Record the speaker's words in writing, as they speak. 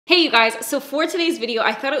Hey you guys, so for today's video,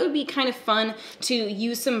 I thought it would be kind of fun to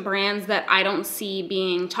use some brands that I don't see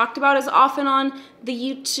being talked about as often on the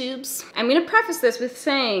YouTubes. I'm gonna preface this with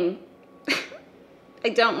saying, I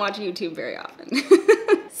don't watch YouTube very often.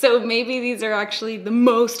 So maybe these are actually the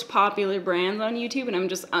most popular brands on YouTube and I'm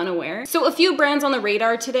just unaware. So a few brands on the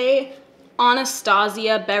radar today.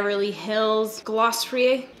 Anastasia, Beverly Hills,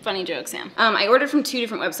 Glossary. Funny joke, Sam. I ordered from two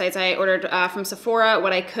different websites. I ordered from Sephora,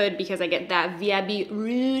 what I could because I get that Via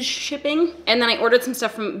Rouge shipping. And then I ordered some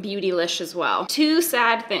stuff from Beautylish as well. Two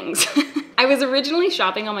sad things. I was originally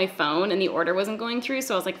shopping on my phone and the order wasn't going through,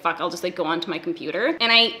 so I was like, fuck, I'll just like go onto my computer.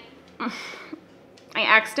 And I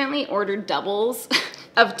accidentally ordered doubles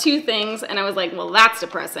of two things and I was like, well, that's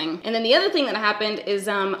depressing. And then the other thing that happened is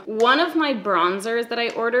one of my bronzers that I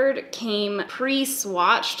ordered came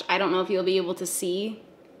pre-swatched. I don't know if you'll be able to see.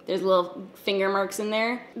 There's little finger marks in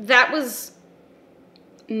there. That was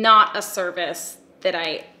not a service that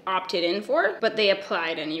I opted in for, but they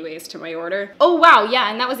applied anyways to my order. Oh wow,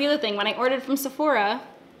 yeah, and that was the other thing. When I ordered from Sephora,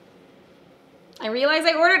 I realized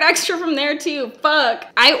I ordered extra from there too, fuck.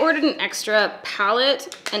 I ordered an extra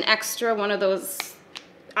palette, an extra one of those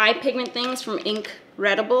eye pigment things from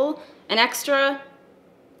Incredible, an extra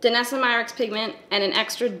Danessa Myricks pigment, and an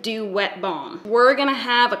extra Dew Wet Balm. We're gonna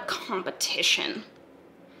have a competition.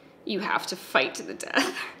 You have to fight to the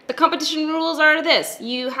death. The competition rules are this.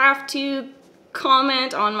 You have to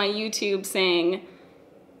comment on my YouTube saying,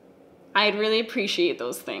 I'd really appreciate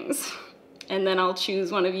those things. And then I'll choose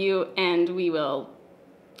one of you and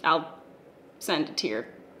I'll send it to your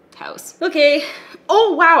house. Okay.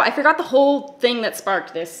 Oh wow, I forgot the whole thing that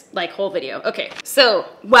sparked this like whole video. Okay, so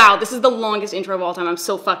wow, this is the longest intro of all time. I'm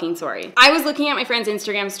so fucking sorry. I was looking at my friend's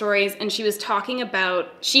Instagram stories and she was talking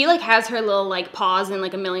about, she like has her little like paws in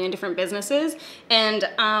like a million different businesses and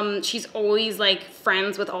she's always like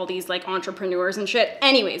friends with all these like entrepreneurs and shit.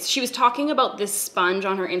 Anyways, she was talking about this sponge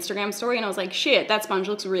on her Instagram story and I was like, shit, that sponge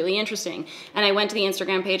looks really interesting. And I went to the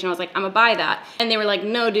Instagram page and I was like, I'm gonna buy that. And they were like,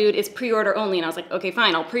 no dude, it's pre-order only. And I was like, okay,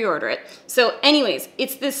 fine, I'll pre-order it. So anyways,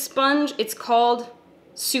 it's this sponge, it's called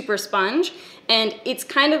Super Sponge, and it's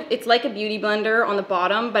like a beauty blender on the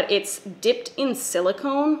bottom, but it's dipped in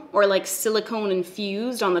silicone or like silicone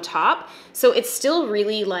infused on the top. So it's still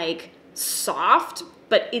really like soft,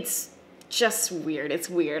 but it's just weird. It's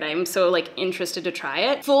weird. I'm so like interested to try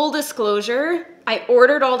it. Full disclosure, I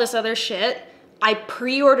ordered all this other shit. I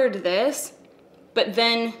pre-ordered this, but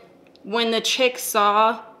then when the chick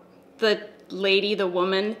saw the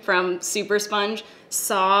woman from Super Sponge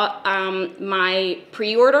saw my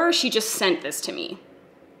pre-order, she just sent this to me.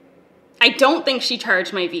 I don't think she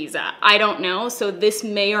charged my Visa. I don't know, so this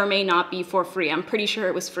may or may not be for free. I'm pretty sure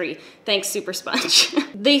it was free. Thanks, Super Sponge.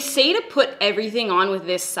 They say to put everything on with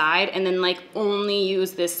this side and then like only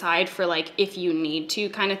use this side for like if you need to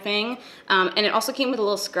kind of thing. And it also came with a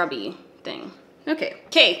little scrubby thing.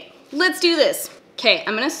 Okay, let's do this. Okay,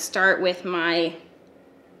 I'm gonna start with my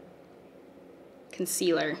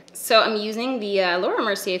concealer. So I'm using the Laura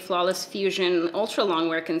Mercier Flawless Fusion Ultra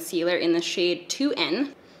Longwear Concealer in the shade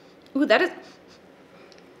 2N. Ooh, that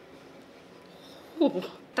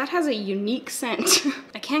has a unique scent.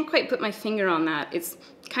 I can't quite put my finger on that. It's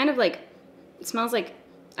kind of like, it smells like,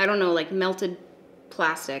 I don't know, like melted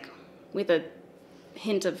plastic with a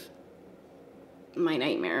hint of my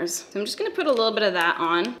nightmares. So I'm just gonna put a little bit of that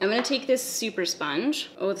on. I'm gonna take this Super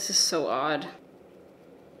Sponge. Oh, this is so odd.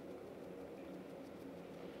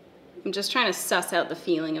 I'm just trying to suss out the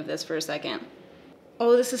feeling of this for a second.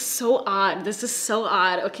 Oh, this is so odd. This is so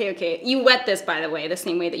odd. Okay. You wet this, by the way, the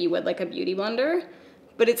same way that you would like a beauty blender,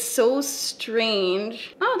 but it's so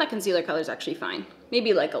strange. Oh, that concealer color is actually fine.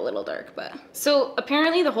 Maybe like a little dark, but. So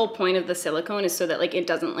apparently the whole point of the silicone is so that like it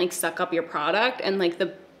doesn't like suck up your product and like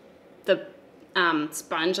the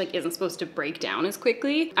sponge like isn't supposed to break down as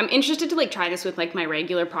quickly. I'm interested to like try this with like my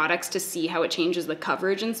regular products to see how it changes the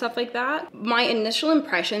coverage and stuff like that. My initial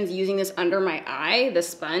impressions using this under my eye, the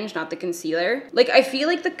sponge, not the concealer, like I feel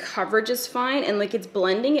like the coverage is fine and like it's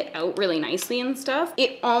blending it out really nicely and stuff.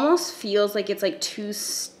 It almost feels like it's like too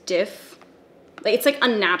stiff. Like it's like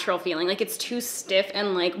unnatural feeling, like it's too stiff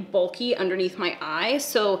and like bulky underneath my eye.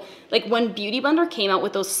 So like when Beauty Blender came out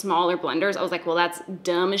with those smaller blenders, I was like, well, that's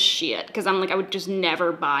dumb as shit. Cause I'm like, I would just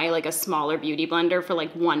never buy like a smaller beauty blender for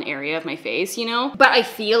like one area of my face, you know? But I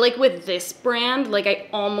feel like with this brand, like I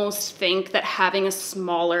almost think that having a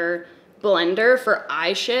smaller blender for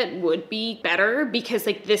eye shit would be better because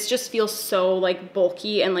like this just feels so like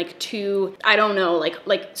bulky and like too, I don't know,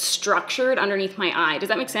 like structured underneath my eye. Does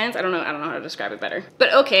that make sense? I don't know how to describe it better.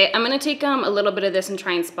 But okay, I'm gonna take a little bit of this and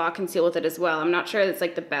try and spot conceal with it as well. I'm not sure it's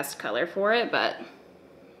like the best color for it, but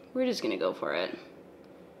we're just gonna go for it.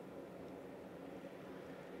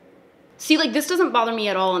 See, like this doesn't bother me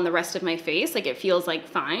at all on the rest of my face. Like it feels like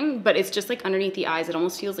fine, but it's just like underneath the eyes, it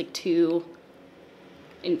almost feels like too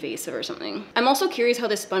invasive or something. I'm also curious how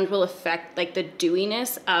this sponge will affect like the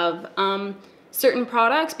dewiness of certain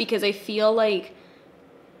products, because I feel like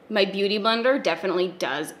my Beauty Blender definitely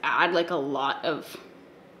does add like a lot of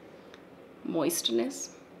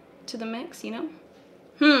moistness to the mix, you know?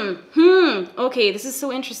 Okay, this is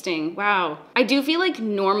so interesting. Wow. I do feel like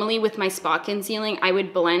normally with my spot concealing, I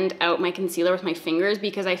would blend out my concealer with my fingers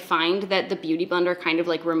because I find that the Beauty Blender kind of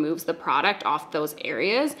like removes the product off those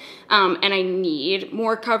areas. And I need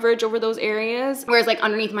more coverage over those areas. Whereas like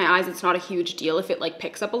underneath my eyes, it's not a huge deal if it like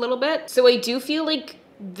picks up a little bit. So I do feel like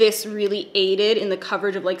this really aided in the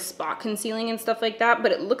coverage of like spot concealing and stuff like that,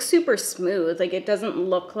 but it looks super smooth. Like it doesn't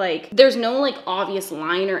look like, there's no like obvious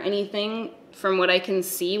line or anything from what I can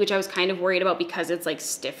see, which I was kind of worried about because it's like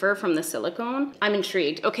stiffer from the silicone. I'm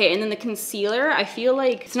intrigued. Okay, and then the concealer, I feel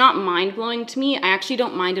like it's not mind-blowing to me. I actually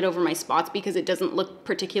don't mind it over my spots because it doesn't look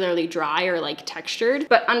particularly dry or like textured.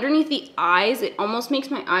 But underneath the eyes, it almost makes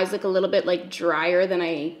my eyes look a little bit like drier than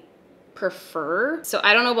I prefer. So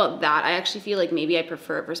I don't know about that. I actually feel like maybe I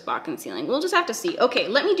prefer it for spot concealing. We'll just have to see. Okay,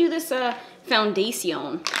 let me do this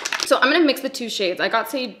foundation. So I'm gonna mix the two shades. I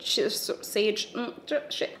got I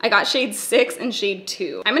got shade 6 and shade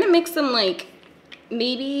 2. I'm gonna mix them like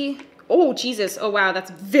maybe, oh Jesus, oh wow,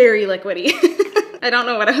 that's very liquidy. I don't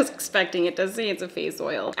know what I was expecting. It does say it's a face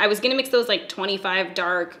oil. I was gonna mix those like 25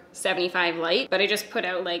 dark, 75 light, but I just put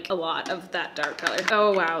out like a lot of that dark color.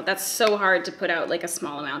 Oh wow, that's so hard to put out like a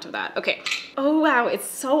small amount of that. Okay. Oh wow, it's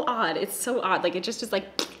so odd. It's so odd. Like it just is like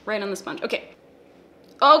right on the sponge. Okay.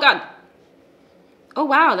 Oh God. Oh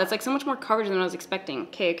wow, that's like so much more coverage than I was expecting.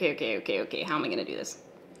 Okay. How am I gonna do this?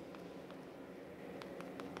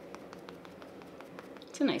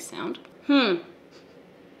 It's a nice sound.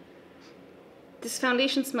 This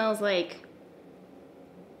foundation smells like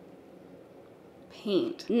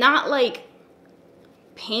paint. Not like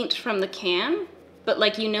paint from the can, but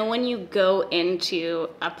like, you know, when you go into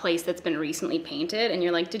a place that's been recently painted and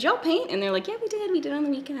you're like, did y'all paint? And they're like, yeah, we did on the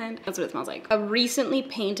weekend. That's what it smells like. A recently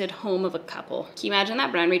painted home of a couple. Can you imagine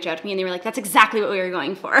that? Brand reached out to me and they were like, that's exactly what we were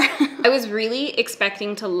going for. I was really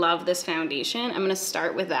expecting to love this foundation. I'm gonna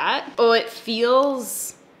start with that. Oh, it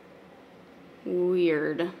feels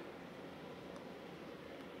weird.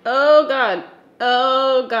 Oh God.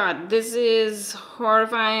 Oh God, this is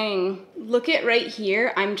horrifying. Look at right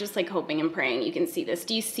here. I'm just like hoping and praying you can see this.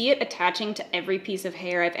 Do you see it attaching to every piece of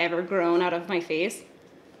hair I've ever grown out of my face?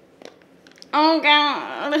 Oh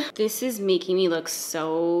God. This is making me look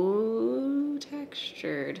so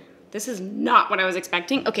textured. This is not what I was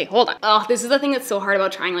expecting. Okay, hold on. Oh, this is the thing that's so hard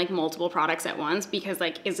about trying like multiple products at once, because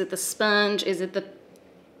like, is it the sponge? Is it the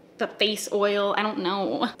face oil? I don't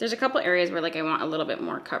know. There's a couple areas where like I want a little bit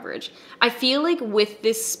more coverage. I feel like with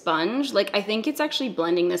this sponge, like I think it's actually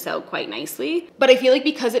blending this out quite nicely, but I feel like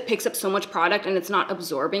because it picks up so much product and it's not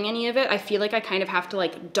absorbing any of it, I feel like I kind of have to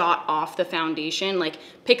like dot off the foundation, like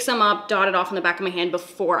pick some up, dot it off in the back of my hand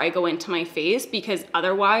before I go into my face, because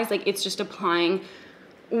otherwise like it's just applying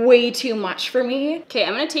way too much for me. Okay,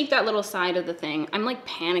 I'm gonna take that little side of the thing. I'm like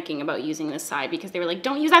panicking about using this side because they were like,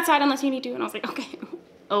 don't use that side unless you need to, and I was like, okay.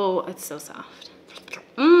 Oh, it's so soft.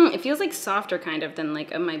 It feels like softer kind of than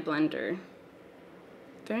like my blender.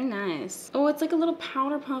 Very nice. Oh, it's like a little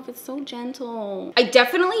powder puff. It's so gentle. I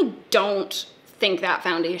definitely don't think that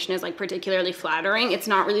foundation is like particularly flattering. It's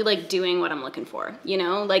not really like doing what I'm looking for, you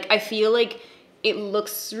know? Like I feel like it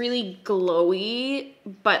looks really glowy,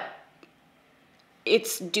 but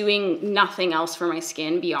it's doing nothing else for my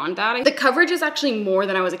skin beyond that. The coverage is actually more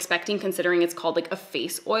than I was expecting, considering it's called like a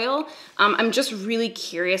face oil. I'm just really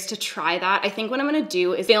curious to try that. I think what I'm gonna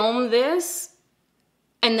do is film this,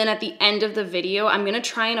 and then at the end of the video, I'm gonna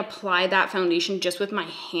try and apply that foundation just with my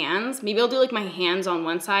hands. Maybe I'll do like my hands on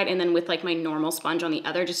one side and then with like my normal sponge on the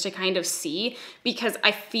other, just to kind of see, because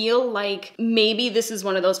I feel like maybe this is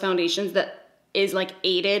one of those foundations that is like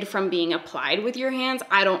aided from being applied with your hands.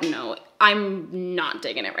 I don't know. I'm not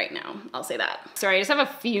digging it right now. I'll say that. Sorry, I just have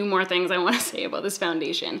a few more things I want to say about this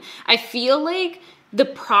foundation. I feel like the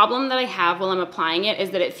problem that I have while I'm applying it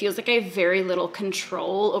is that it feels like I have very little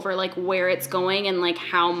control over like where it's going and like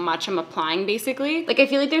how much I'm applying, basically. Like I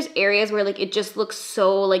feel like there's areas where like it just looks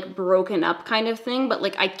so like broken up kind of thing, but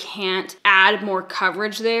like I can't add more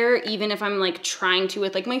coverage there, even if I'm like trying to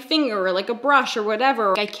with like my finger or like a brush or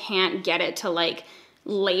whatever. I can't get it to like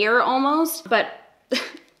layer almost, but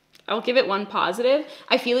I'll give it one positive.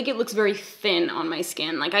 I feel like it looks very thin on my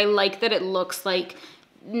skin. Like I like that it looks like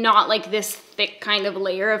not like this thick kind of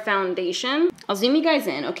layer of foundation. I'll zoom you guys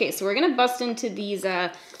in. Okay, so we're gonna bust into these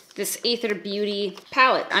this Aether Beauty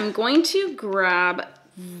palette. I'm going to grab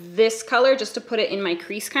this color just to put it in my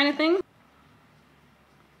crease kind of thing.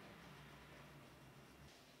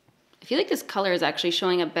 I feel like this color is actually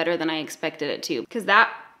showing up better than I expected it to, because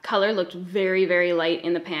that color looked very, very light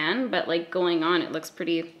in the pan, but like going on, it looks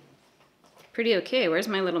pretty okay. Where's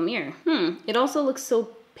my little mirror? It also looks so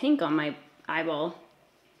pink on my eyeball.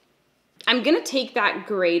 I'm gonna take that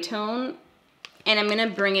gray tone and I'm gonna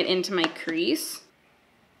bring it into my crease.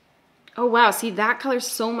 Oh wow, see that color's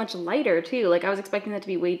so much lighter too. Like I was expecting that to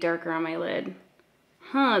be way darker on my lid.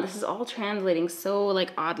 This is all translating so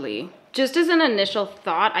like oddly. Just as an initial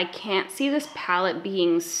thought, I can't see this palette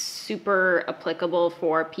being super applicable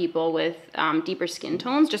for people with deeper skin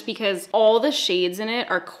tones, just because all the shades in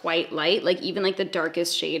it are quite light. Like even like the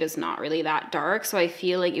darkest shade is not really that dark. So I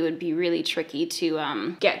feel like it would be really tricky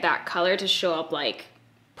to get that color to show up like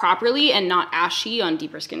properly and not ashy on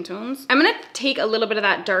deeper skin tones. I'm gonna take a little bit of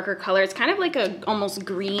that darker color. It's kind of like a almost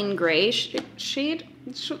green gray shade.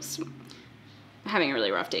 I'm having a really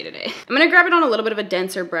rough day today. I'm gonna grab it on a little bit of a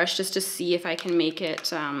denser brush just to see if I can make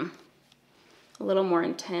it a little more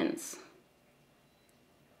intense.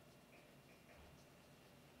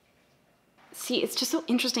 See, it's just so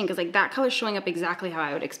interesting because like that color's showing up exactly how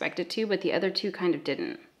I would expect it to, but the other two kind of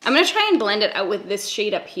didn't. I'm gonna try and blend it out with this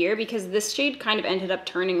shade up here because this shade kind of ended up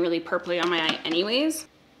turning really purpley on my eye anyways.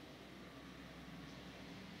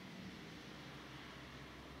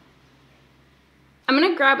 I'm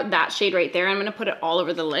gonna grab that shade right there and I'm gonna put it all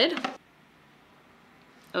over the lid.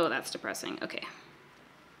 Oh, that's depressing, okay.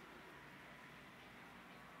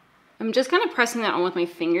 I'm just kind of pressing that on with my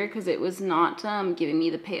finger because it was not giving me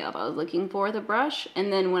the payoff I was looking for, the brush.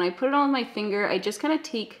 And then when I put it on with my finger, I just kind of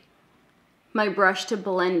take my brush to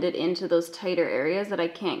blend it into those tighter areas that I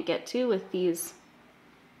can't get to with these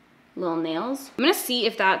little nails. I'm gonna see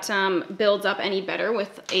if that builds up any better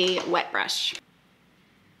with a wet brush.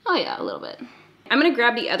 Oh yeah, a little bit. I'm gonna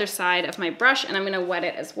grab the other side of my brush and I'm gonna wet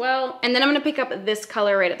it as well. And then I'm gonna pick up this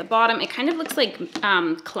color right at the bottom. It kind of looks like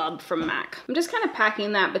Club from MAC. I'm just kind of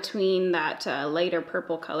packing that between that lighter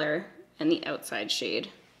purple color and the outside shade.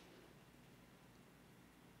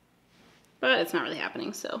 But it's not really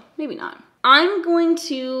happening, so maybe not. I'm going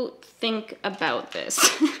to think about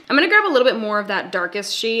this. I'm gonna grab a little bit more of that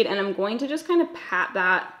darkest shade and I'm going to just kind of pat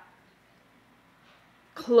that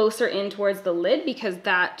closer in towards the lid because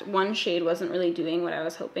that one shade wasn't really doing what I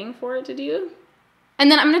was hoping for it to do.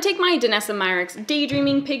 And then I'm gonna take my Danessa Myricks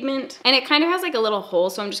Daydreaming pigment and it kind of has like a little hole,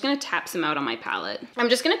 so I'm just gonna tap some out on my palette. I'm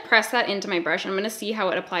just gonna press that into my brush and I'm gonna see how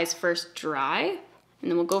it applies first dry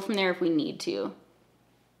and then we'll go from there if we need to.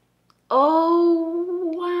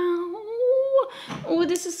 Oh, wow. Oh,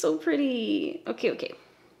 this is so pretty. Okay.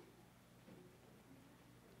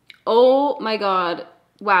 Oh my God.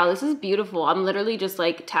 Wow, this is beautiful. I'm literally just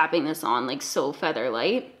like tapping this on like so feather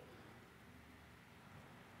light.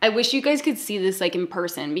 I wish you guys could see this like in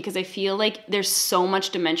person because I feel like there's so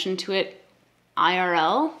much dimension to it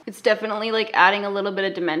IRL. It's definitely like adding a little bit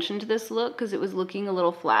of dimension to this look because it was looking a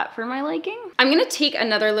little flat for my liking. I'm gonna take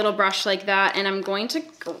another little brush like that and I'm going to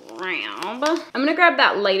grab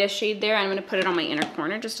that lightest shade there and I'm gonna put it on my inner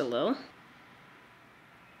corner just a little.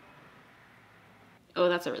 Oh,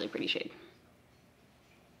 that's a really pretty shade.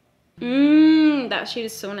 That shade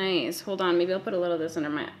is so nice. Hold on, maybe I'll put a little of this under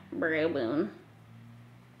my brow bone.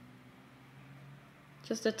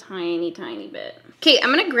 Just a tiny, tiny bit. Okay, I'm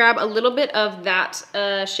gonna grab a little bit of that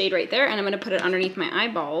shade right there and I'm gonna put it underneath my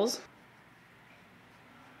eyeballs.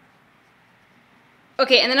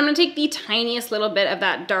 Okay, and then I'm gonna take the tiniest little bit of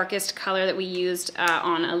that darkest color that we used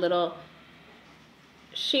on a little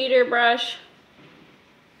shader brush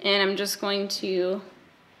and I'm just going to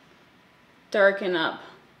darken up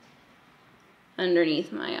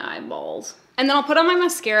underneath my eyeballs. And then I'll put on my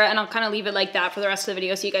mascara and I'll kind of leave it like that for the rest of the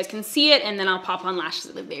video so you guys can see it, and then I'll pop on lashes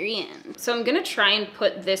at the very end. So I'm gonna try and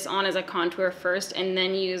put this on as a contour first and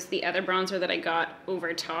then use the other bronzer that I got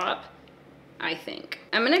over top, I think.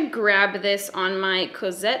 I'm gonna grab this on my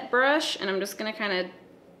Cosette brush and I'm just gonna kind of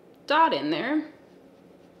dot in there.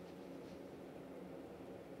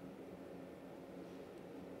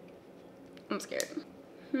 I'm scared.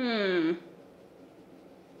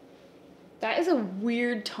 That is a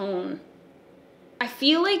weird tone. I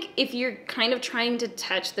feel like if you're kind of trying to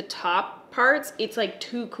touch the top parts, it's like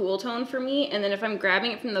too cool tone for me. And then if I'm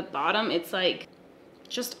grabbing it from the bottom, it's like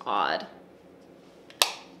just odd.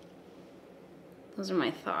 Those are my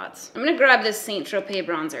thoughts. I'm gonna grab this Saint Tropez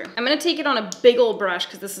bronzer. I'm gonna take it on a big old brush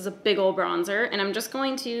because this is a big old bronzer. And I'm just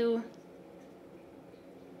going to,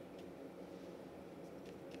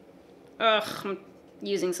 I'm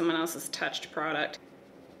using someone else's touched product.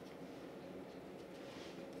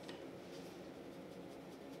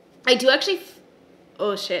 I do actually,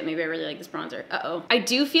 oh shit, maybe I really like this bronzer. Uh-oh. I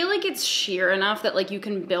do feel like it's sheer enough that like you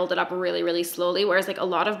can build it up really, really slowly, whereas like a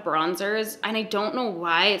lot of bronzers, and I don't know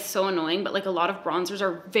why, it's so annoying, but like a lot of bronzers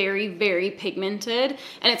are very, very pigmented,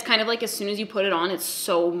 and it's kind of like as soon as you put it on, it's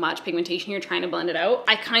so much pigmentation, you're trying to blend it out.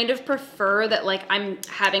 I kind of prefer that like I'm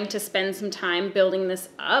having to spend some time building this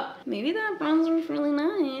up. Maybe that bronzer is really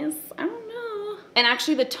nice. I don't know. And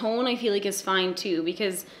actually the tone I feel like is fine too,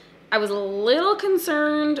 because I was a little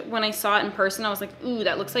concerned when I saw it in person. I was like, ooh,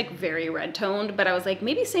 that looks like very red toned, but I was like,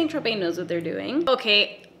 maybe Saint Tropez knows what they're doing.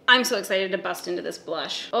 Okay, I'm so excited to bust into this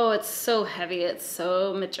blush. Oh, it's so heavy, it's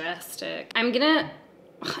so majestic.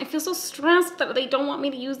 I feel so stressed that they don't want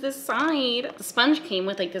me to use this side. The sponge came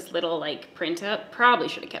with like this little like print up. Probably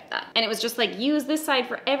should have kept that. And it was just like, use this side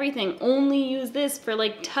for everything. Only use this for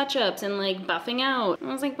like touch-ups and like buffing out.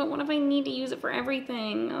 And I was like, but what if I need to use it for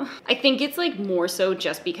everything? Ugh. I think it's like more so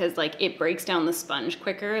just because like it breaks down the sponge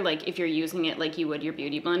quicker. Like if you're using it like you would your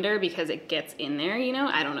beauty blender because it gets in there, you know?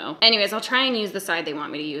 I don't know. Anyways, I'll try and use the side they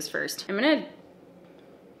want me to use first.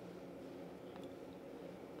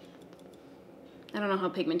 I don't know how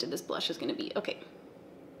pigmented this blush is gonna be. Okay.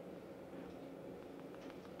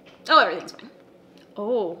 Oh, everything's fine.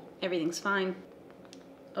 Oh, everything's fine.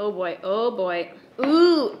 Oh boy, oh boy.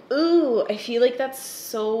 Ooh, ooh, I feel like that's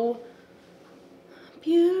so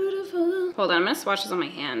beautiful. Hold on, I'm gonna swatch this on my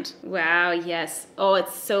hand. Wow, yes. Oh,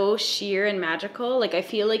 it's so sheer and magical. Like I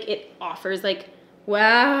feel like it offers like,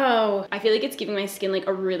 wow. I feel like it's giving my skin like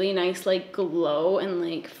a really nice like glow and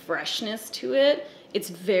like freshness to it. It's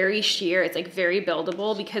very sheer, it's like very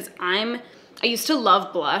buildable because I used to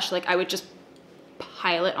love blush, like I would just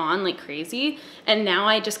pile it on like crazy, and now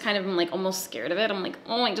I just kind of am like almost scared of it. I'm like,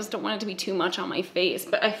 oh, I just don't want it to be too much on my face,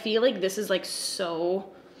 but I feel like this is like so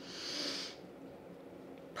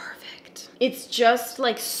perfect. It's just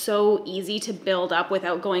like so easy to build up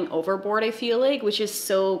without going overboard, I feel like, which is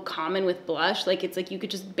so common with blush. Like it's like you could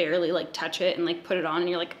just barely like touch it and like put it on and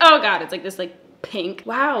you're like, oh god, it's like this like pink.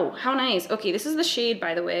 Wow, how nice. Okay, this is the shade,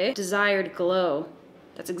 by the way. Desired Glow.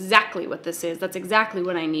 That's exactly what this is. That's exactly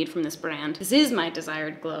what I need from this brand. This is my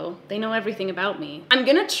Desired Glow. They know everything about me. I'm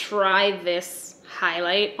gonna try this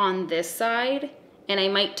highlight on this side, and I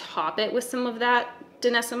might top it with some of that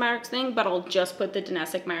Danessa Myricks thing, but I'll just put the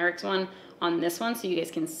Danessa Myricks one on this one so you guys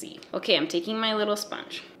can see. Okay, I'm taking my little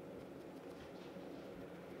sponge.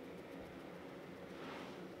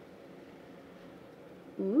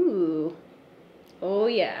 Ooh. Oh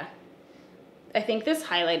yeah. I think this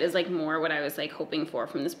highlight is like more what I was like hoping for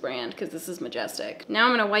from this brand because this is majestic. Now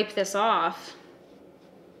I'm gonna wipe this off.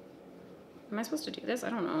 Am I supposed to do this?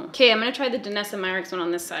 I don't know. Okay, I'm gonna try the Danessa Myricks one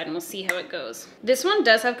on this side and we'll see how it goes. This one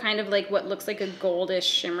does have kind of like what looks like a goldish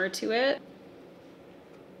shimmer to it.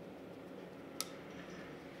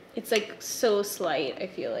 It's like so slight, I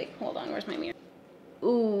feel like. Hold on, where's my mirror?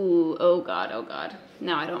 Ooh, oh god, oh god.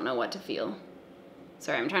 Now I don't know what to feel.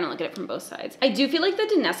 Sorry, I'm trying to look at it from both sides. I do feel like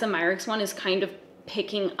the Danessa Myricks one is kind of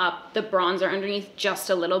picking up the bronzer underneath just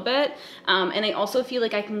a little bit. And I also feel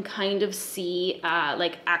like I can kind of see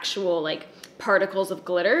like actual like particles of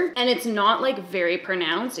glitter. And it's not like very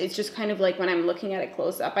pronounced. It's just kind of like when I'm looking at it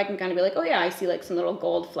close up, I can kind of be like, oh yeah, I see like some little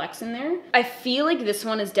gold flecks in there. I feel like this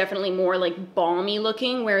one is definitely more like balmy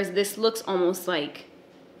looking, whereas this looks almost like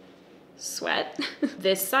sweat.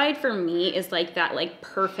 This side for me is like that like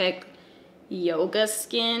perfect yoga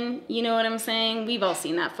skin, you know what I'm saying? We've all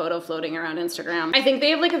seen that photo floating around Instagram. I think they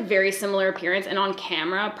have like a very similar appearance, and on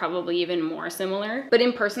camera probably even more similar, but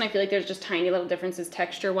in person I feel like there's just tiny little differences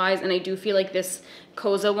texture wise, and I do feel like this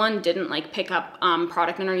Koza one didn't like pick up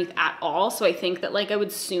product underneath at all, so I think that like I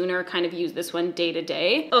would sooner kind of use this one day to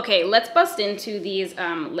day. Okay, let's bust into these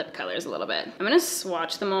lip colors a little bit. I'm gonna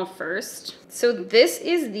swatch them all first. So this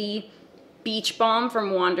is the Beach Balm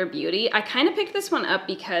from Wander Beauty. I kind of picked this one up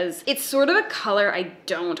because it's sort of a color I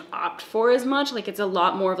don't opt for as much. Like it's a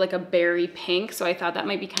lot more of like a berry pink, so I thought that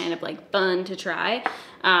might be kind of like fun to try.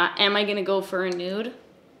 Am I gonna go for a nude?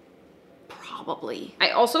 Probably. I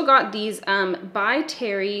also got these by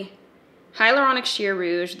Terry Hyaluronic Sheer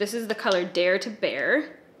Rouge. This is the color Dare to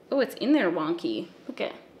Bear. Oh, it's in there wonky.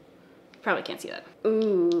 Okay. Probably can't see that.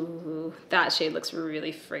 Ooh, that shade looks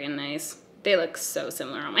really friggin' nice. They look so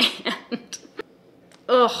similar on my hand.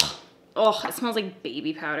 Ugh. Oh, it smells like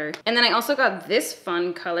baby powder. And then I also got this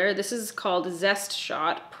fun color. This is called Zest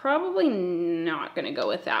Shot. Probably not gonna go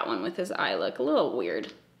with that one with this eye look. A little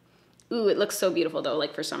weird. Ooh, it looks so beautiful though,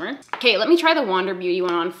 like for summer. Okay, let me try the Wander Beauty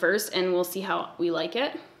one on first and we'll see how we like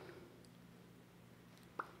it.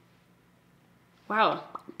 Wow.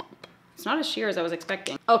 It's not as sheer as I was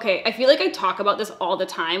expecting. Okay, I feel like I talk about this all the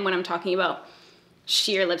time when I'm talking about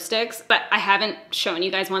sheer lipsticks, but I haven't shown you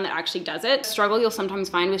guys one that actually does it. The struggle you'll sometimes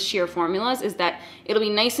find with sheer formulas is that it'll be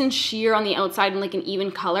nice and sheer on the outside and like an even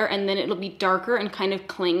color, and then it'll be darker and kind of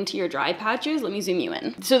cling to your dry patches. Let me zoom you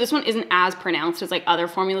in. So this one isn't as pronounced as like other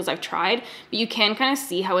formulas I've tried, but you can kind of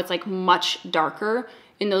see how it's like much darker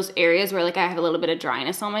in those areas where like I have a little bit of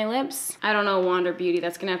dryness on my lips. I don't know, Wander Beauty,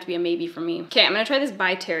 that's gonna have to be a maybe for me. Okay, I'm gonna try this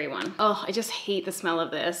By Terry one. Oh, I just hate the smell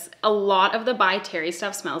of this. A lot of the By Terry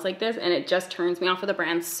stuff smells like this, and it just turns me off of the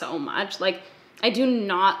brand so much. Like, I do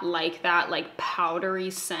not like that like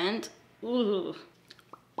powdery scent. Ooh.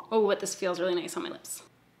 Oh, but this feels really nice on my lips.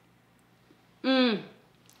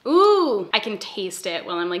 Ooh, I can taste it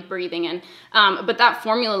while I'm like breathing in. But that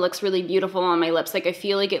formula looks really beautiful on my lips. Like I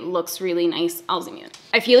feel like it looks really nice. I'll zoom in.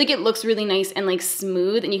 I feel like it looks really nice and like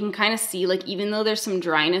smooth, and you can kind of see like even though there's some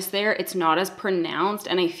dryness there, it's not as pronounced,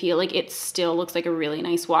 and I feel like it still looks like a really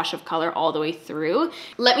nice wash of color all the way through.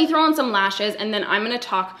 Let me throw on some lashes, and then I'm gonna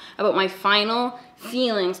talk about my final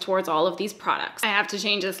feelings towards all of these products. I have to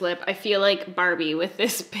change this lip. I feel like Barbie with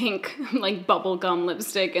this pink like bubblegum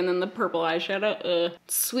lipstick and then the purple eyeshadow.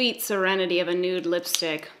 Sweet serenity of a nude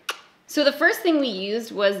lipstick. So the first thing we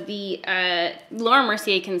used was the Laura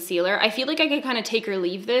Mercier concealer. I feel like I could kind of take or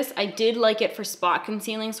leave this. I did like it for spot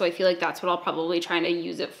concealing, so I feel like that's what I'll probably try to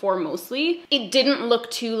use it for mostly. It didn't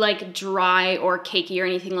look too like dry or cakey or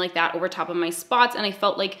anything like that over top of my spots, and I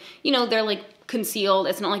felt like, you know, they're like concealed.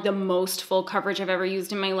 It's not like the most full coverage I've ever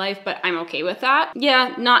used in my life, but I'm okay with that.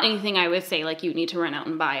 Yeah, not anything I would say like you need to run out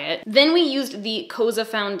and buy it. Then we used the Koza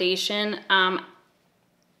foundation.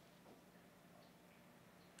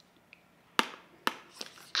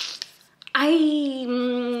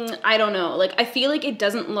 I don't know, like I feel like it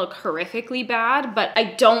doesn't look horrifically bad, but I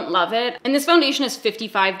don't love it. And this foundation is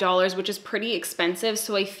 $55, which is pretty expensive,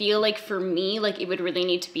 so I feel like for me, like it would really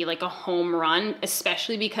need to be like a home run,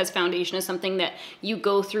 especially because foundation is something that you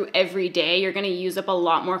go through every day. You're gonna use up a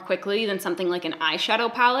lot more quickly than something like an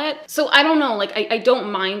eyeshadow palette. So I don't know, like I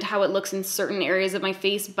don't mind how it looks in certain areas of my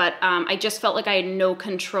face, but I just felt like I had no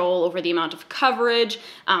control over the amount of coverage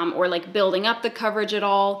or like building up the coverage at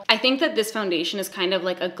all. I think that this foundation is kind of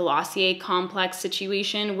like a Glossier complex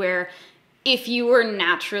situation where if you were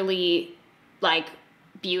naturally like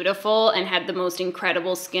beautiful and had the most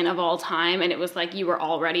incredible skin of all time and it was like you were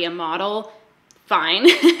already a model, fine.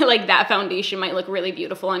 Like that foundation might look really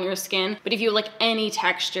beautiful on your skin, but if you have like any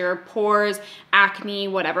texture, pores, acne,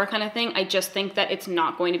 whatever kind of thing, I just think that it's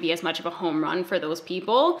not going to be as much of a home run for those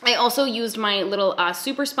people. I also used my little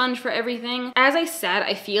super sponge for everything. As I said,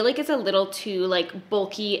 I feel like it's a little too like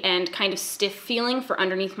bulky and kind of stiff feeling for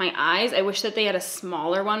underneath my eyes. I wish that they had a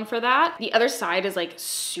smaller one for that. The other side is like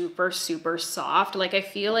super, super soft. Like I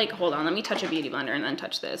feel like, hold on, let me touch a beauty blender and then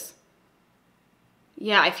touch this.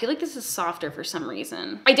 Yeah, I feel like this is softer for some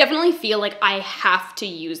reason. I definitely feel like I have to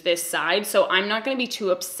use this side, so I'm not gonna be too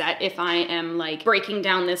upset if I am like breaking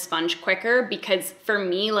down this sponge quicker, because for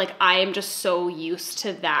me, like I am just so used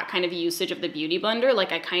to that kind of usage of the beauty blender.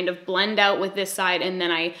 Like I kind of blend out with this side and then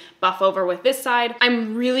I buff over with this side.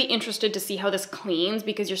 I'm really interested to see how this cleans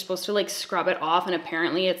because you're supposed to like scrub it off, and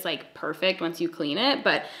apparently it's like perfect once you clean it,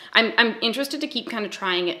 but I'm interested to keep kind of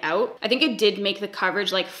trying it out. I think it did make the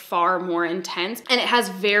coverage like far more intense, and it has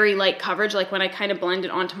very light coverage. Like when I kind of blend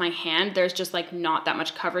it onto my hand, there's just like not that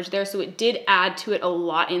much coverage there. So it did add to it a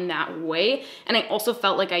lot in that way. And I also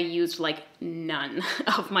felt like I used like none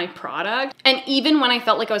of my product. And even when I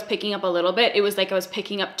felt like I was picking up a little bit, it was like I was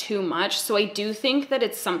picking up too much. So I do think that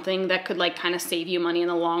it's something that could like kind of save you money in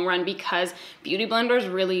the long run, because beauty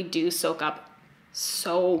blenders really do soak up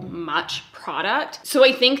so much product. So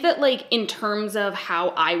I think that like in terms of how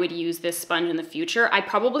I would use this sponge in the future, I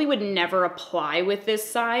probably would never apply with this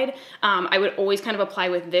side. I would always kind of apply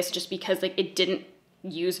with this just because like it didn't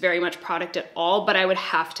use very much product at all, but I would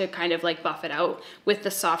have to kind of like buff it out with the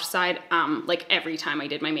soft side like every time I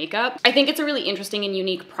did my makeup. I think it's a really interesting and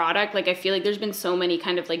unique product. Like I feel like there's been so many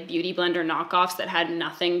kind of like beauty blender knockoffs that had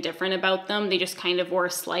nothing different about them. They just kind of wore a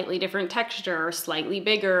slightly different texture or slightly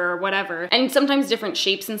bigger or whatever, and sometimes different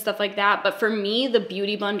shapes and stuff like that. But for me, the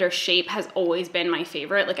beauty blender shape has always been my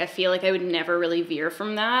favorite. Like I feel like I would never really veer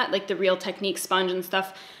from that. Like the Real Technique sponge and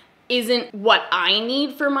stuff isn't what I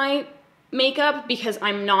need for my makeup because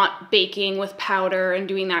I'm not baking with powder and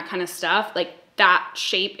doing that kind of stuff. Like that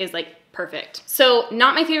shape is like perfect. So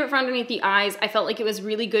not my favorite for underneath the eyes. I felt like it was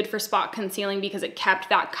really good for spot concealing because it kept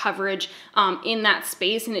that coverage in that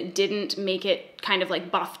space and it didn't make it kind of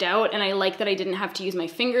like buffed out. And I like that I didn't have to use my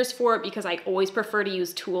fingers for it because I always prefer to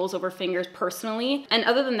use tools over fingers personally. And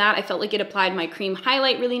other than that, I felt like it applied my cream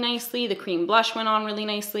highlight really nicely. The cream blush went on really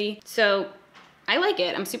nicely. So I like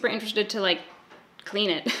it. I'm super interested to like clean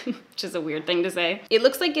it, which is a weird thing to say. It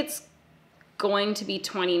looks like it's going to be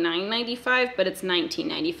 $29.95, but it's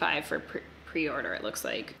 $19.95 for pre-order, it looks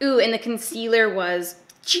like. Ooh, and the concealer was,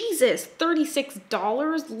 Jesus,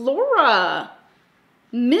 $36? Laura!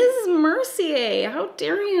 Ms. Mercier, how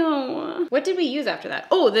dare you? What did we use after that?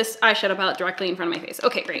 Oh, this eyeshadow palette directly in front of my face.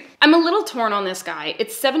 Okay, great. I'm a little torn on this guy.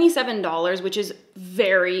 It's $77, which is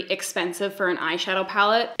very expensive for an eyeshadow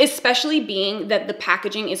palette, especially being that the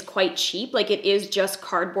packaging is quite cheap. Like, it is just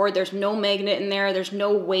cardboard. There's no magnet in there. There's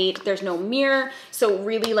no weight. There's no mirror. So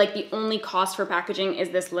really, like, the only cost for packaging is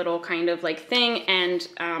this little kind of like thing and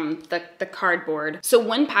the cardboard. So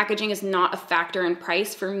when packaging is not a factor in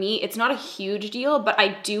price, for me, it's not a huge deal, but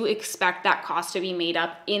I do expect that cost to be made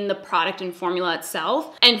up in the product and formula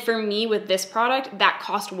itself. And for me with this product, that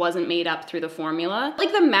cost wasn't made up through the formula.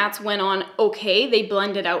 Like, the mattes went on okay, they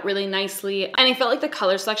blended out really nicely. And I felt like the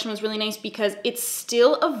color selection was really nice because it's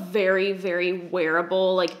still a very, very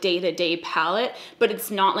wearable, like day-to-day palette, but it's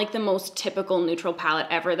not like the most typical neutral palette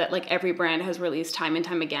ever that like every brand has released time and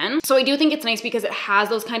time again. So I do think it's nice because it has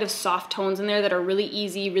those kind of soft tones in there that are really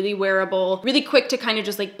easy, really wearable, really quick to kind of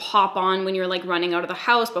just like pop on when you're like running out of the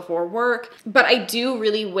house before work. But I do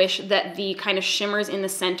really wish that the kind of shimmers in the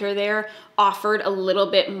center there offered a little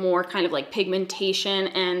bit more kind of like pigmentation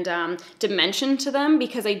and dimension to them,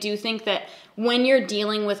 because I do think that when you're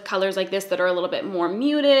dealing with colors like this that are a little bit more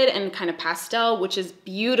muted and kind of pastel, which is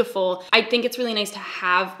beautiful, I think it's really nice to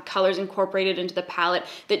have colors incorporated into the palette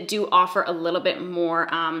that do offer a little bit more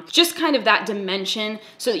just kind of that dimension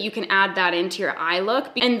so that you can add that into your eye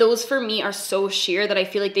look. And those for me are so sheer that I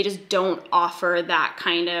feel like they just don't offer that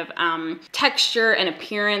kind of texture and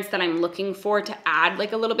appearance that I'm looking for to add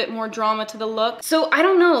like a little bit more drama to the look. So I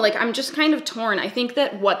don't know, like I'm just kind of torn. I think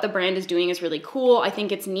that what the brand is doing is really cool. I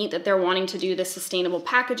think it's neat that they're wanting to do this sustainable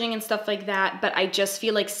packaging and stuff like that, but I just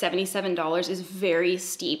feel like $77 is very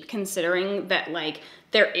steep considering that like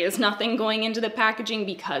there is nothing going into the packaging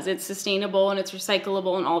because it's sustainable and it's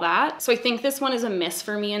recyclable and all that. So I think this one is a miss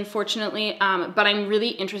for me, unfortunately, but I'm really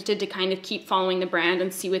interested to kind of keep following the brand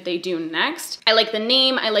and see what they do next. I like the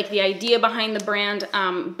name, I like the idea behind the brand,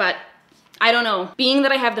 but I don't know. Being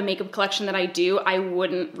that I have the makeup collection that I do, I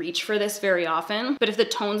wouldn't reach for this very often. But if the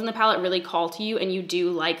tones in the palette really call to you and you do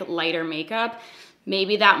like lighter makeup,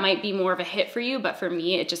 maybe that might be more of a hit for you. But for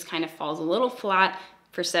me, it just kind of falls a little flat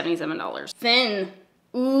for $77. Then,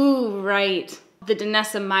 ooh, right. The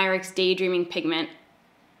Danessa Myricks Daydreaming Pigment.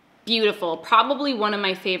 Beautiful. Probably one of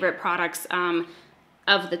my favorite products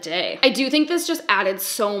of the day. I do think this just added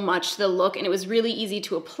so much to the look and it was really easy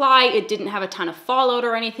to apply. It didn't have a ton of fallout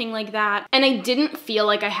or anything like that. And I didn't feel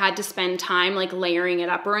like I had to spend time like layering it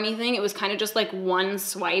up or anything. It was kind of just like one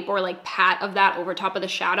swipe or like pat of that over top of the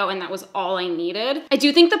shadow and that was all I needed. I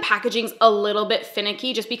do think the packaging's a little bit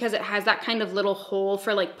finicky just because it has that kind of little hole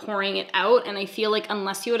for like pouring it out. And I feel like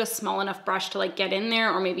unless you had a small enough brush to like get in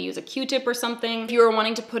there or maybe use a Q-tip or something, if you were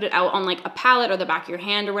wanting to put it out on like a palette or the back of your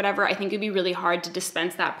hand or whatever, I think it'd be really hard to dispense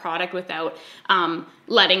that product without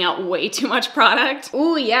letting out way too much product.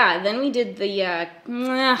 Oh yeah, then we did the, I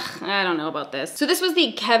don't know about this. So this was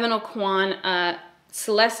the Kevyn Aucoin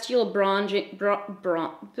Celestial Bronzing,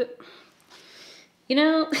 you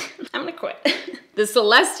know, I'm gonna quit. The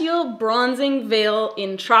Celestial Bronzing Veil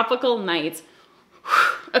in Tropical Nights.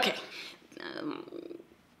 Okay.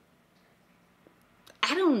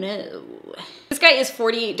 I don't know. This guy is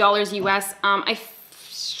 $48 US.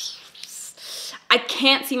 I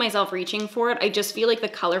can't see myself reaching for it. I just feel like the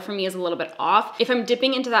color for me is a little bit off. If I'm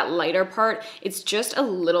dipping into that lighter part, it's just a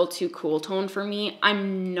little too cool tone for me.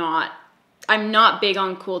 I'm not big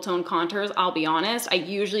on cool tone contours, I'll be honest. I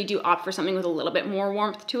usually do opt for something with a little bit more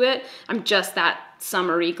warmth to it. I'm just that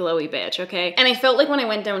summery, glowy bitch, okay? And I felt like when I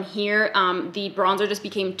went down here, the bronzer just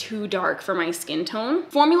became too dark for my skin tone.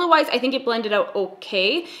 Formula-wise, I think it blended out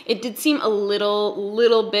okay. It did seem a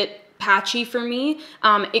little bit patchy for me.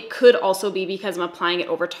 It could also be because I'm applying it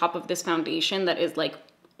over top of this foundation that is like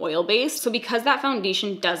oil-based. So because that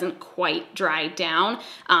foundation doesn't quite dry down,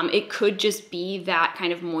 it could just be that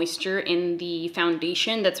kind of moisture in the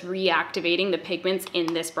foundation that's reactivating the pigments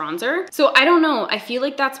in this bronzer. So I don't know. I feel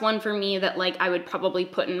like that's one for me that like I would probably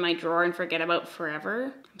put in my drawer and forget about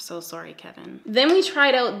forever. I'm so sorry, Kevyn. Then we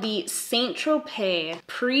tried out the Saint Tropez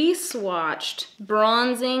pre-swatched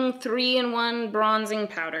bronzing 3-in-1 bronzing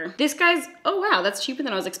powder. This guy's, oh wow, that's cheaper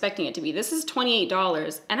than I was expecting it to be. This is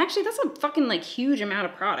 $28. And actually that's a fucking like huge amount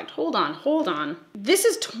of product. Hold on. This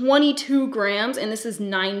is 22 grams and this is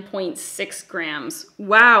 9.6 grams.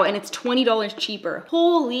 Wow, and it's $20 cheaper.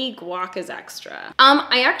 Holy guac is extra.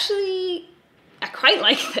 I quite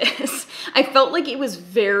like this. I felt like it was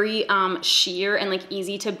very sheer and like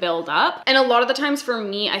easy to build up. And a lot of the times for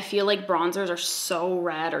me, I feel like bronzers are so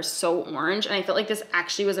red or so orange. And I felt like this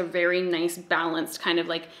actually was a very nice balanced kind of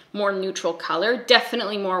like more neutral color.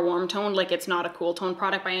 Definitely more warm toned, like it's not a cool tone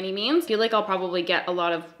product by any means. I feel like I'll probably get a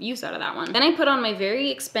lot of use out of that one. Then I put on my very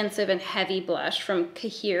expensive and heavy blush from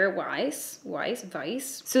Kahir Weiss.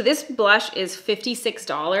 So this blush is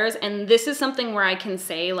 $56, and this is something where I can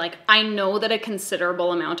say like, I know that a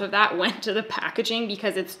considerable amount of that went to the packaging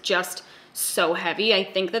because it's just so heavy. I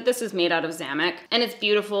think that this is made out of Zamek and it's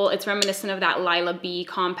beautiful. It's reminiscent of that Lila B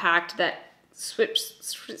compact that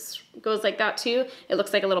goes like that too. It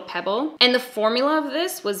looks like a little pebble. And the formula of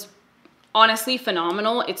this was honestly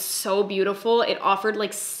phenomenal. It's so beautiful. It offered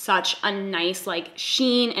like such a nice like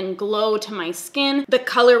sheen and glow to my skin. The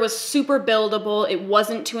color was super buildable. It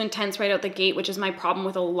wasn't too intense right out the gate, which is my problem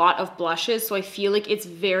with a lot of blushes. So I feel like it's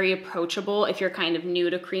very approachable if you're kind of new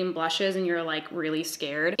to cream blushes and you're like really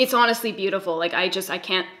scared. It's honestly beautiful. Like I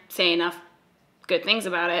can't say enough good things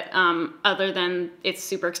about it other than it's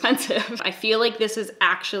super expensive. I feel like this is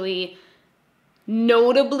actually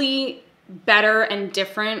notably better and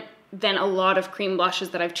different than a lot of cream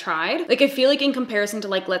blushes that I've tried. Like I feel like in comparison to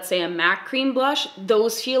like, let's say a MAC cream blush,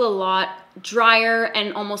 those feel a lot drier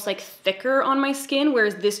and almost like thicker on my skin,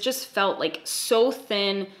 whereas this just felt like so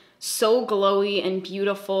thin, so glowy and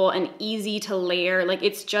beautiful and easy to layer. Like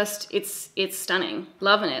it's just, it's stunning.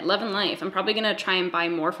 Loving it, loving life. I'm probably gonna try and buy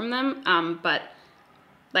more from them, but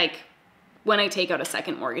like, when I take out a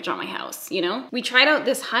second mortgage on my house, you know? We tried out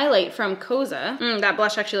this highlight from Koza. That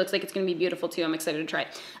blush actually looks like it's gonna be beautiful too. I'm excited to try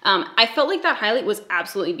it. I felt like that highlight was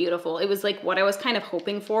absolutely beautiful. It was like what I was kind of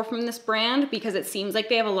hoping for from this brand because it seems like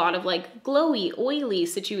they have a lot of like glowy, oily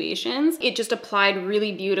situations. It just applied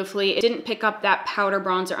really beautifully. It didn't pick up that powder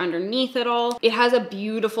bronzer underneath at all. It has a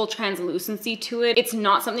beautiful translucency to it. It's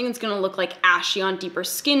not something that's gonna look like ashy on deeper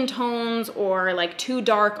skin tones or like too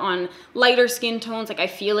dark on lighter skin tones. Like I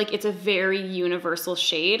feel like it's a very universal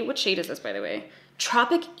shade. What shade is this, by the way?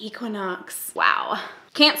 Tropic Equinox. Wow.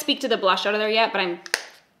 Can't speak to the blush out of there yet, but I'm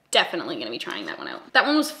definitely gonna be trying that one out. That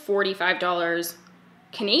one was $45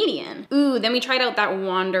 Canadian. Ooh, then we tried out that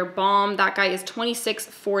Wander Balm. That guy is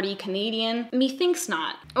 $26.40 Canadian. Methinks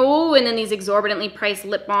not. Oh, and then these exorbitantly priced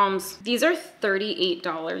lip balms. These are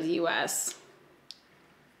 $38 US,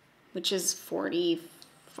 which is 45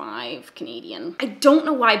 Canadian. I don't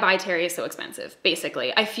know why By Terry is so expensive,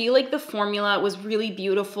 basically. I feel like the formula was really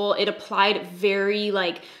beautiful. It applied very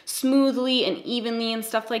like smoothly and evenly and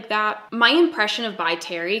stuff like that. My impression of By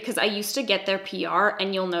Terry, because I used to get their PR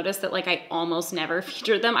and you'll notice that like I almost never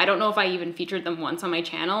featured them. I don't know if I even featured them once on my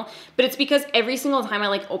channel, but it's because every single time I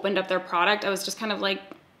like opened up their product, I was just kind of like,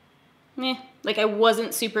 meh. Like I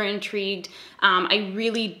wasn't super intrigued. I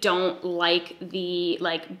really don't like the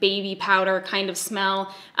like baby powder kind of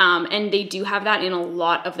smell. And they do have that in a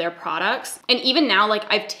lot of their products. And even now, like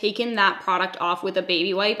I've taken that product off with a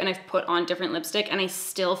baby wipe and I've put on different lipstick and I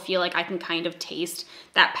still feel like I can kind of taste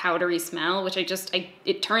that powdery smell, which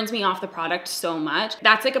it turns me off the product so much.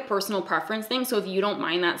 That's like a personal preference thing. So if you don't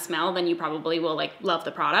mind that smell, then you probably will like love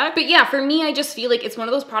the product. But yeah, for me, I just feel like it's one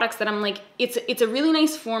of those products that I'm like, it's a really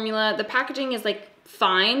nice formula. The packaging is like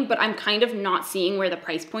fine, but I'm kind of not seeing where the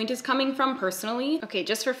price point is coming from personally. Okay,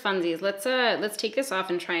 just for funsies, let's take this off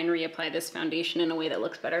and try and reapply this foundation in a way that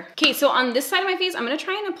looks better. Okay, so on this side of my face, I'm gonna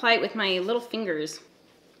try and apply it with my little fingers.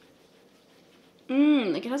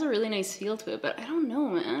 Like it has a really nice feel to it, but I don't know,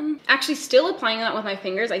 man. Actually, still applying that with my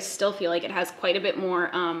fingers, I still feel like it has quite a bit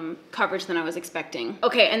more coverage than I was expecting.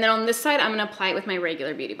 Okay, and then on this side, I'm gonna apply it with my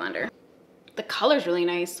regular Beauty Blender. The color's really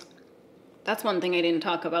nice. That's one thing I didn't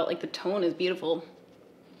talk about, like the tone is beautiful.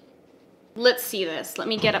 Let's see this. Let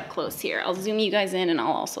me get up close here. I'll zoom you guys in and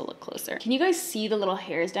I'll also look closer. Can you guys see the little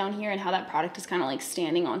hairs down here and how that product is kind of like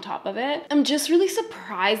standing on top of it? I'm just really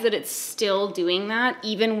surprised that it's still doing that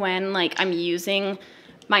even when like I'm using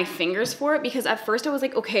my fingers for it, because at first I was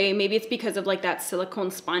like, okay, maybe it's because of like that silicone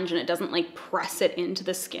sponge and it doesn't like press it into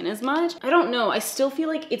the skin as much. I don't know. I still feel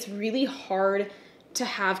like it's really hard to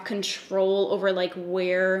have control over like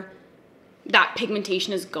where that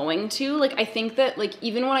pigmentation is going to. Like I think that like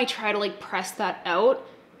even when I try to like press that out,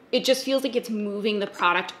 it just feels like it's moving the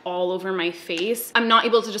product all over my face. I'm not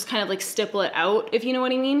able to just kind of like stipple it out, if you know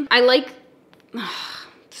what I mean. I like,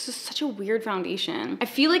 this is such a weird foundation. I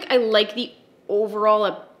feel like I like the overall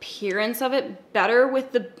appearance of it better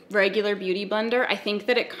with the regular Beauty Blender. I think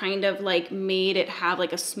that it kind of like made it have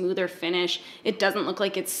like a smoother finish. It doesn't look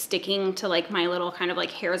like it's sticking to like my little kind of like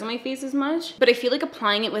hairs on my face as much, but I feel like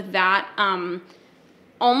applying it with that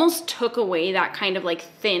almost took away that kind of like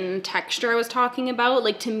thin texture I was talking about.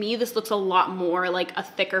 Like to me, this looks a lot more like a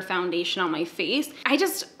thicker foundation on my face.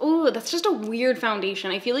 That's just a weird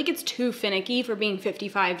foundation. I feel like it's too finicky for being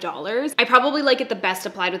 $55. I probably like it the best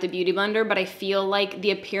applied with a beauty blender, but I feel like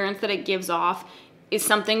the appearance that it gives off is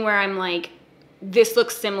something where I'm like, this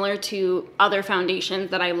looks similar to other foundations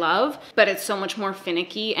that I love, but it's so much more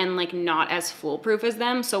finicky and like not as foolproof as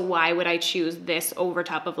them. So why would I choose this over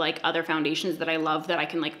top of like other foundations that I love that I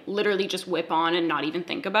can like literally just whip on and not even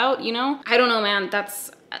think about, you know? I don't know, man.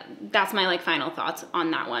 That's my like final thoughts on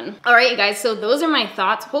that one. All right, you guys, so those are my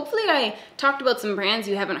thoughts. Hopefully I talked about some brands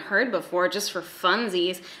you haven't heard before just for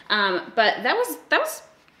funsies. But that was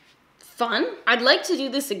fun. I'd like to do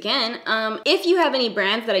this again. If you have any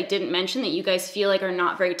brands that I didn't mention that you guys feel like are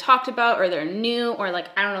not very talked about, or they're new, or like,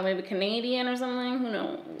 I don't know, maybe Canadian or something, who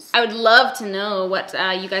knows? I would love to know what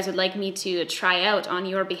you guys would like me to try out on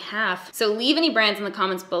your behalf. So leave any brands in the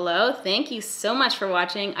comments below. Thank you so much for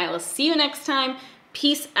watching. I will see you next time.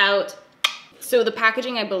 Peace out. So the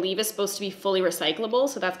packaging, I believe, is supposed to be fully recyclable,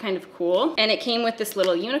 so that's kind of cool. And it came with this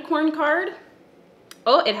little unicorn card.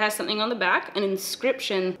 Oh, it has something on the back, an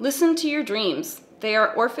inscription. Listen to your dreams. They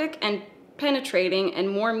are orphic and penetrating and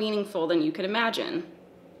more meaningful than you could imagine.